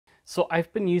So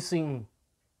I've been using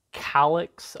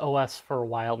CalyxOS for a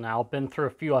while now. Been through a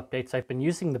few updates. I've been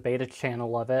using the beta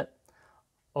channel of it.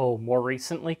 More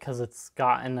recently because it's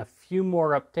gotten a few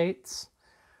more updates.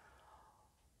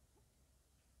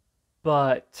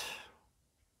 But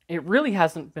it really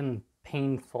hasn't been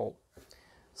painful.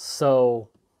 So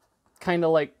kind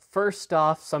of like, first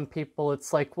off, some people,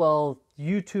 it's like, well,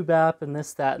 YouTube app and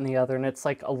this, that, and the other. And it's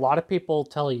like a lot of people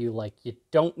tell you, like, you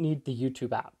don't need the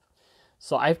YouTube app.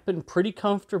 So I've been pretty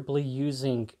comfortably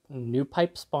using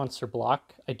NewPipe sponsor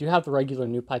block. I do have the regular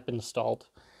NewPipe installed,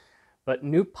 but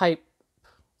NewPipe,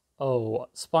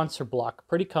 sponsor block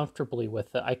pretty comfortably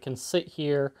with it. I can sit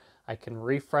here, I can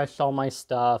refresh all my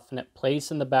stuff, and it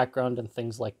plays in the background and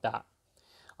things like that.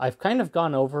 I've kind of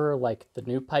gone over like the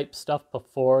NewPipe stuff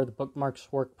before. The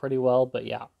bookmarks work pretty well, but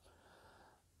yeah.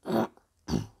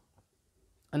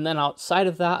 And then outside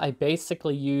of that, I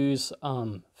basically use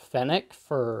Fennec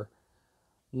for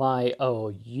my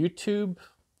YouTube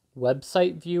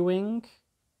website viewing.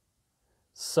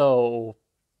 So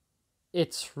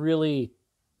it's really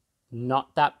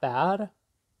not that bad,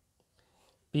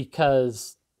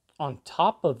 because on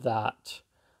top of that,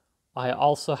 I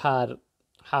also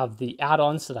have the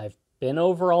add-ons that I've been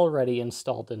over already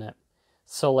installed in it.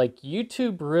 So like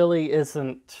YouTube really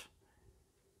isn't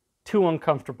too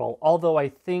uncomfortable, although I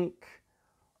think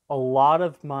a lot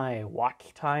of my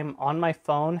watch time on my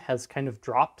phone has kind of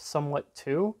dropped somewhat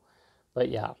too. But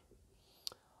yeah.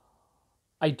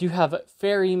 I do have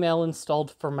Fair Email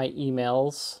installed for my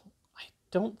emails. I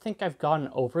don't think I've gone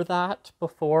over that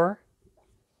before,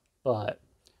 but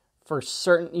for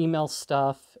certain email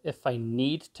stuff, if I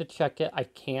need to check it, I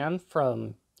can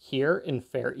from here in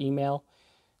Fair Email.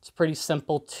 It's pretty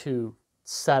simple to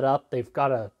set up. They've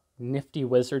got a nifty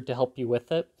wizard to help you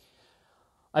with it.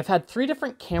 I've had 3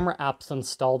 different camera apps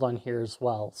installed on here as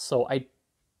well. So I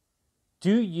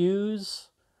do use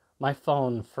my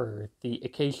phone for the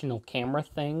occasional camera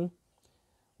thing.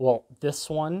 Well, this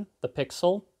one, the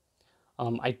Pixel.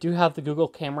 I do have the Google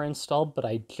camera installed, but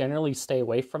I generally stay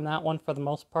away from that one for the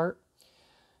most part.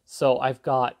 So I've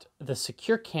got the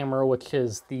Secure Camera, which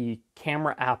is the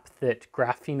camera app that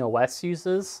Graphene OS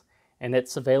uses, and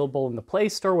it's available in the Play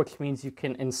Store, which means you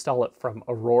can install it from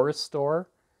Aurora's store.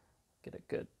 Get a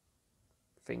good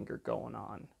finger going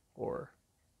on, or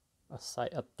a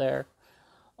site up there.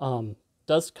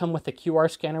 Does come with a QR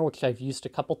scanner, which I've used a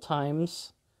couple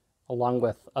times, along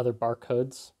with other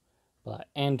barcodes,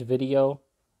 and video.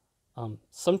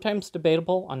 Sometimes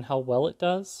debatable on how well it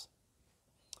does.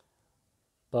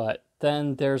 But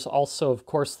then there's also, of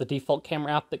course, the default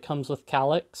camera app that comes with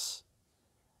Calyx,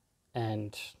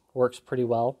 and works pretty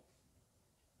well.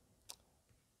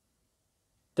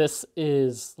 This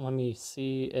is, let me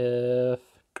see if,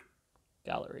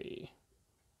 gallery.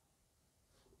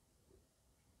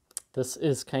 This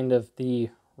is kind of the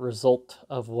result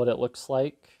of what it looks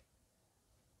like,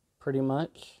 pretty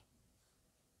much,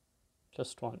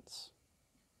 just once.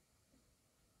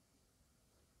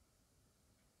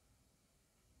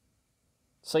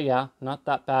 So yeah, not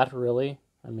that bad really.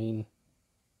 I mean,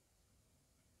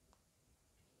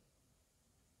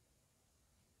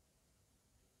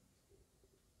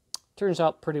 turns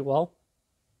out pretty well.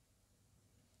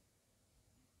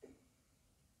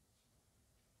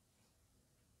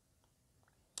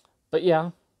 But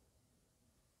yeah.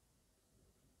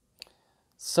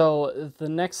 So the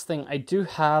next thing, I do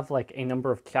have like a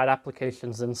number of chat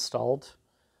applications installed.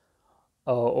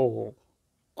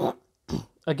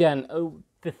 Again,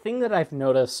 the thing that I've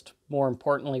noticed more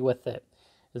importantly with it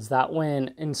is that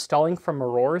when installing from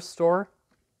Aurora's store,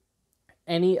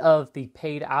 any of the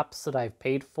paid apps that I've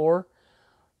paid for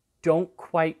don't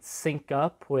quite sync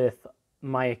up with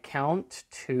my account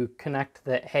to connect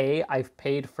that, hey, I've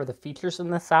paid for the features in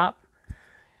this app.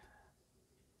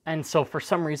 And so for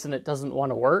some reason it doesn't want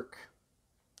to work.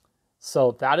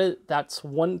 So that's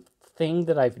one thing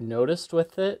that I've noticed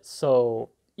with it. So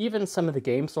even some of the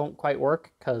games don't quite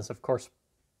work because, of course,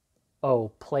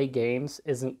 Play Games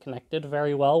isn't connected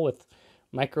very well with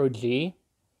Micro G.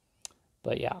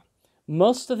 But yeah,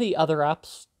 most of the other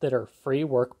apps that are free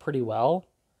work pretty well.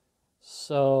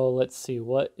 So let's see,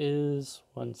 what is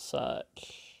one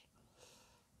such?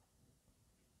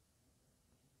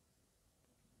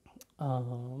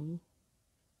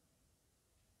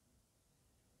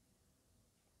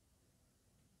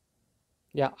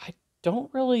 Yeah, I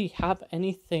don't really have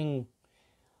anything.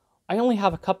 I only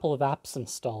have a couple of apps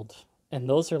installed, and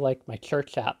those are like my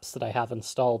church apps that I have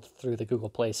installed through the Google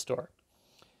Play Store.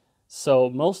 So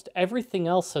most everything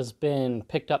else has been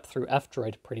picked up through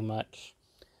F-Droid pretty much.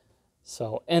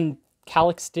 So, and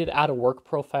Calyx did add a work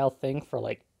profile thing for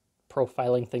like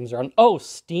profiling things around. Oh,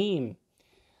 Steam.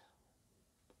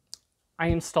 I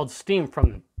installed Steam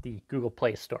from the Google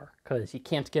Play Store because you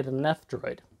can't get an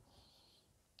F-Droid.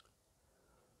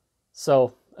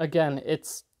 So again,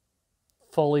 it's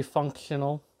fully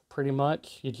functional pretty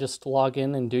much. You just log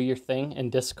in and do your thing,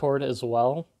 and Discord as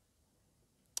well.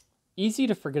 Easy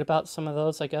to forget about some of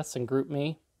those, I guess, and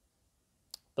GroupMe.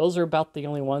 Those are about the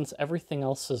only ones. Everything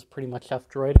else is pretty much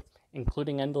F-Droid,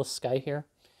 including Endless Sky here.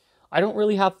 I don't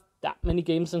really have that many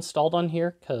games installed on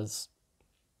here because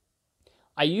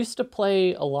I used to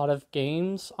play a lot of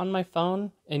games on my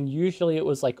phone, and usually it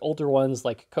was like older ones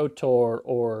like KOTOR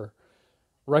or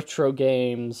retro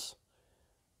games,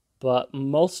 but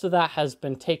most of that has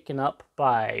been taken up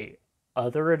by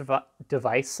other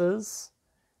devices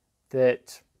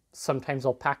that sometimes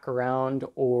I'll pack around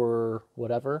or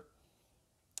whatever.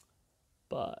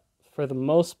 But for the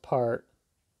most part,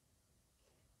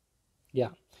 yeah.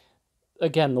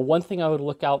 Again, the one thing I would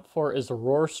look out for is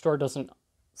Aurora Store doesn't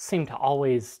seem to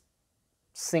always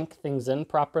sync things in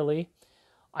properly.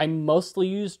 I mostly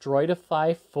use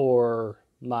Droidify for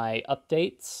my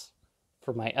updates,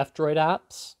 for my F-Droid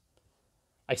apps.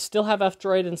 I still have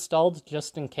F-Droid installed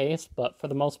just in case, but for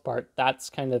the most part, that's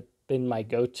kind of been my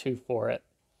go-to for it.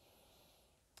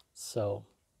 So,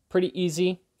 pretty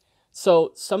easy.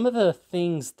 So, some of the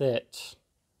things that,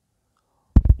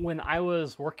 when I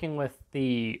was working with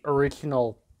the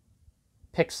original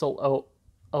Pixel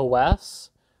OS,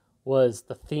 was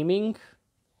the theming.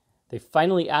 They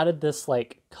finally added this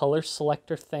like color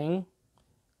selector thing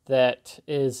that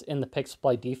is in the Pixel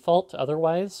by default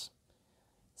otherwise.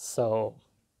 So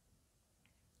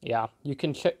yeah, you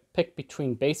can pick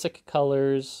between basic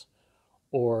colors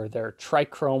or their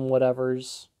trichrome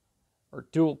whatevers or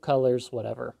dual colors,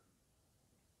 whatever.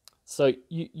 So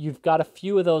you've got a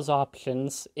few of those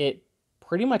options. It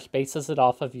pretty much bases it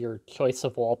off of your choice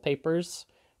of wallpapers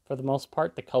for the most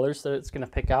part, the colors that it's going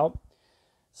to pick out.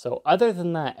 So other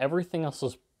than that, everything else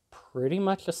is pretty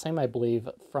much the same, I believe,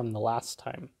 from the last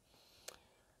time.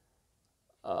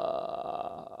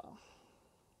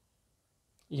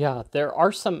 Yeah, there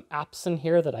are some apps in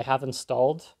here that I have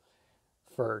installed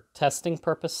for testing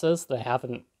purposes that I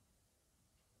haven't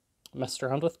messed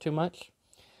around with too much.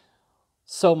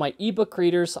 So my ebook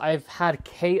readers, I've had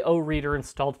KO Reader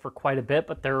installed for quite a bit,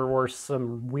 but there were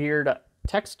some weird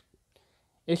text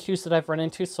issues that I've run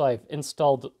into, so I've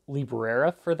installed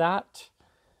Librera for that.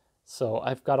 So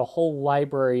I've got a whole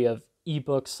library of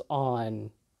ebooks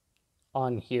on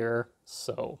here.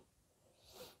 So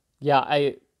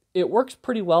yeah, it works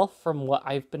pretty well from what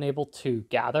I've been able to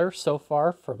gather so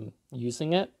far from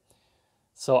using it.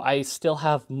 So I still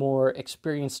have more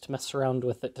experience to mess around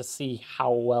with it to see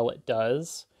how well it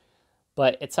does.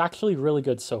 But it's actually really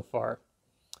good so far.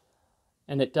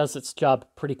 And it does its job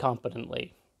pretty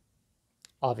competently,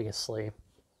 obviously.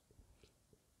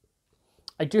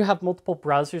 I do have multiple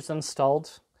browsers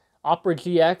installed. Opera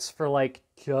GX for like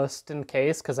just in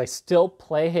case, because I still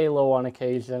play Halo on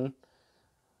occasion.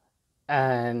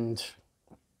 And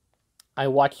I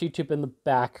watch YouTube in the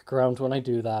background when I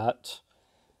do that.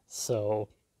 So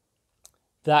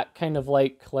that kind of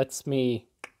like lets me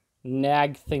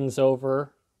nag things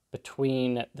over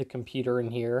between the computer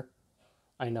and here.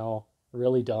 I know,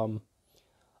 really dumb.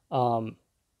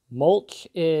 Mulch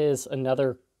is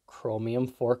another Chromium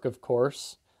fork, of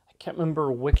course. I can't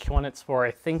remember which one it's for.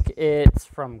 I think it's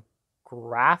from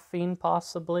Graphene,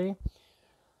 possibly.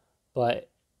 But,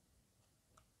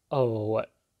 oh,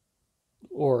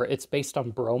 or it's based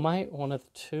on bromite, one of the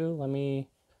two.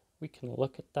 We can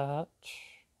look at that,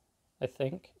 I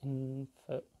think.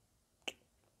 Info.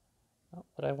 Not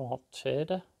what I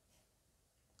wanted.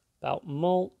 About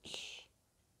mulch.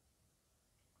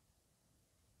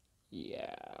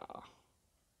 Yeah.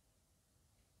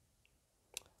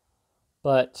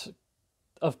 But,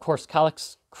 of course,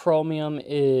 Calyx Chromium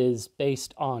is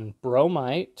based on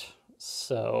bromite,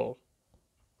 so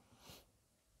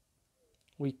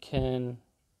we can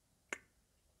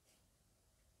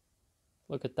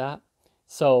look at that.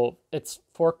 So it's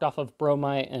forked off of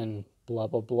bromite and blah,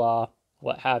 blah, blah,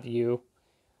 what have you.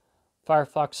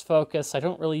 Firefox Focus, I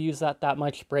don't really use that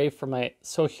much. Brave for my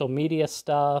social media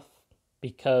stuff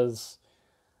because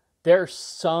there's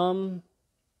some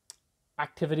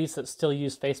activities that still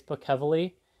use Facebook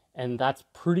heavily, and that's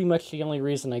pretty much the only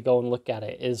reason I go and look at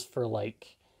it is for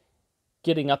like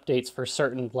getting updates for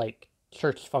certain like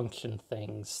church function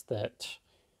things that,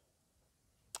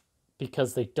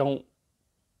 because they don't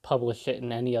publish it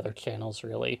in any other channels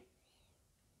really.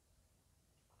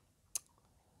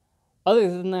 Other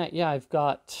than that, yeah, I've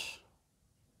got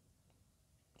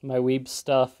my Weeb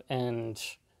stuff and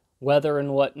weather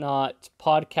and whatnot,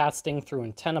 podcasting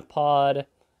through AntennaPod.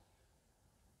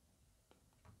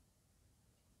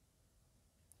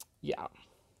 Yeah.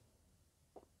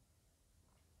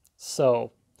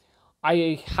 So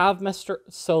I have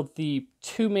so the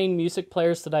two main music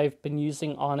players that I've been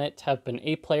using on it have been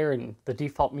aPlayer and the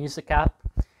default music app.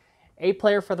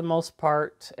 aPlayer for the most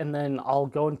part, and then I'll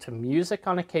go into music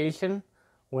on occasion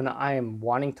when I am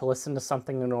wanting to listen to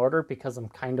something in order because I'm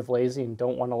kind of lazy and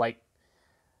don't want to like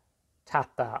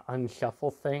tap that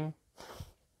unshuffle thing.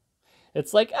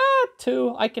 It's like,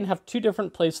 I can have two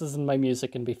different places in my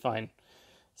music and be fine.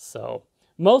 So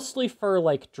mostly for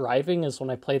like driving is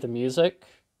when I play the music.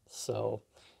 So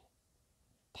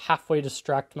halfway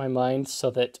distract my mind so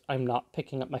that I'm not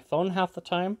picking up my phone half the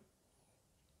time.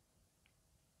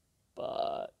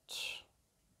 But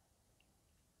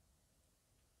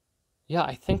yeah,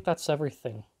 I think that's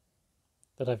everything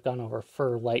that I've gone over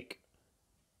for like,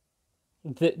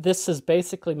 this is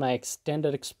basically my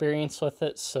extended experience with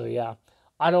it. So yeah,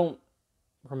 I don't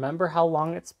remember how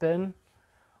long it's been.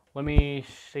 Let me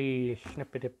see,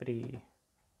 snippety.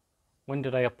 When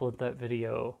did I upload that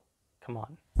video? Come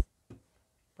on,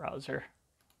 browser.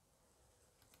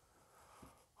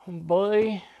 Oh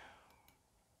boy.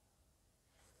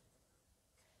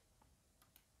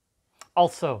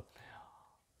 Also,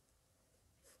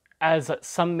 as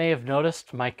some may have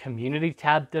noticed, my community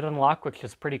tab did unlock, which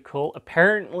is pretty cool.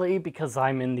 Apparently, because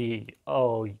I'm in the,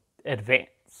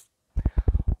 advanced,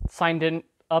 signed in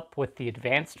up with the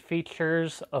advanced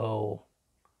features,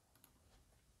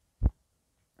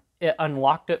 it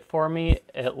unlocked it for me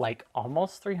at like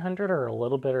almost 300 or a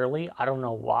little bit early. I don't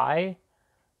know why,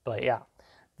 but yeah,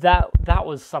 that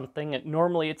was something.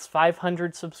 Normally it's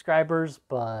 500 subscribers,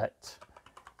 but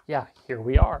yeah, here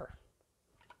we are.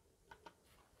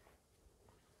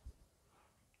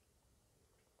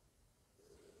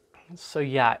 So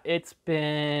yeah, it's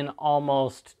been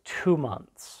almost 2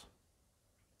 months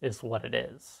is what it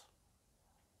is.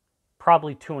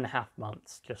 Probably 2.5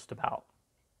 months, just about.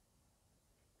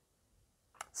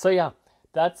 So yeah,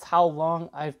 that's how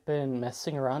long I've been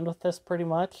messing around with this pretty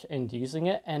much and using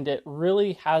it, and it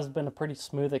really has been a pretty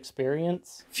smooth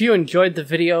experience. If you enjoyed the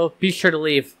video, be sure to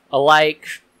leave a like,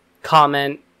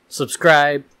 comment,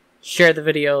 subscribe, share the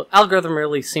video. Algorithm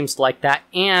really seems to like that,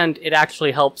 and it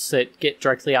actually helps it get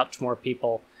directly out to more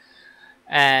people.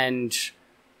 And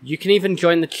you can even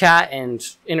join the chat and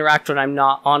interact when I'm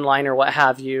not online or what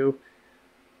have you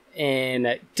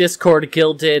in Discord,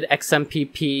 Guilded,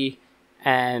 XMPP,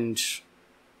 and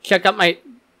check out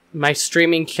my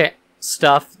streaming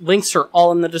stuff. Links are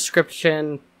all in the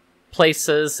description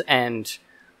places, and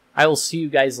I will see you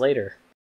guys later.